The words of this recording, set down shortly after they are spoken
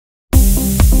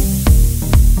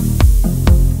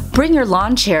Bring your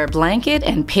lawn chair, blanket,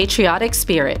 and patriotic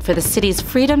spirit for the city's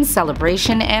Freedom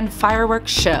Celebration and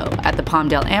Fireworks Show at the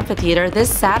Palmdale Amphitheater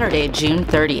this Saturday, June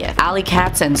 30th. Alley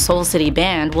Cats and Soul City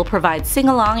Band will provide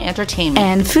sing-along entertainment,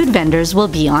 and food vendors will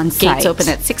be on site. Gates open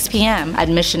at 6 p.m.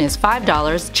 Admission is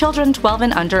 $5. Children 12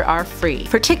 and under are free.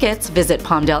 For tickets, visit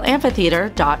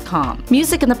palmdaleamphitheater.com.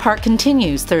 Music in the Park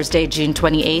continues Thursday, June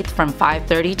 28th from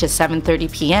 5:30 to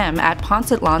 7:30 p.m. at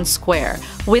Poncitlan Square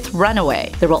with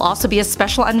Runaway. There will also be a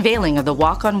special unveiling of the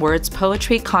Walk on Words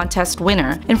Poetry Contest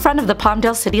winner in front of the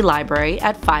Palmdale City Library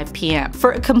at 5 p.m.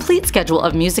 For a complete schedule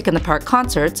of Music in the Park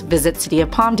concerts, visit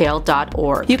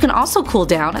cityofpalmdale.org. You can also cool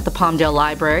down at the Palmdale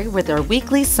Library with their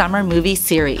weekly summer movie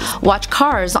series. Watch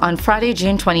Cars on Friday,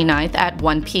 June 29th at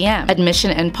 1 p.m.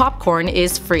 Admission and popcorn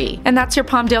is free. And that's your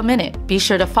Palmdale Minute. Be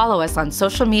sure to follow us on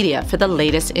social media for the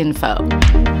latest info.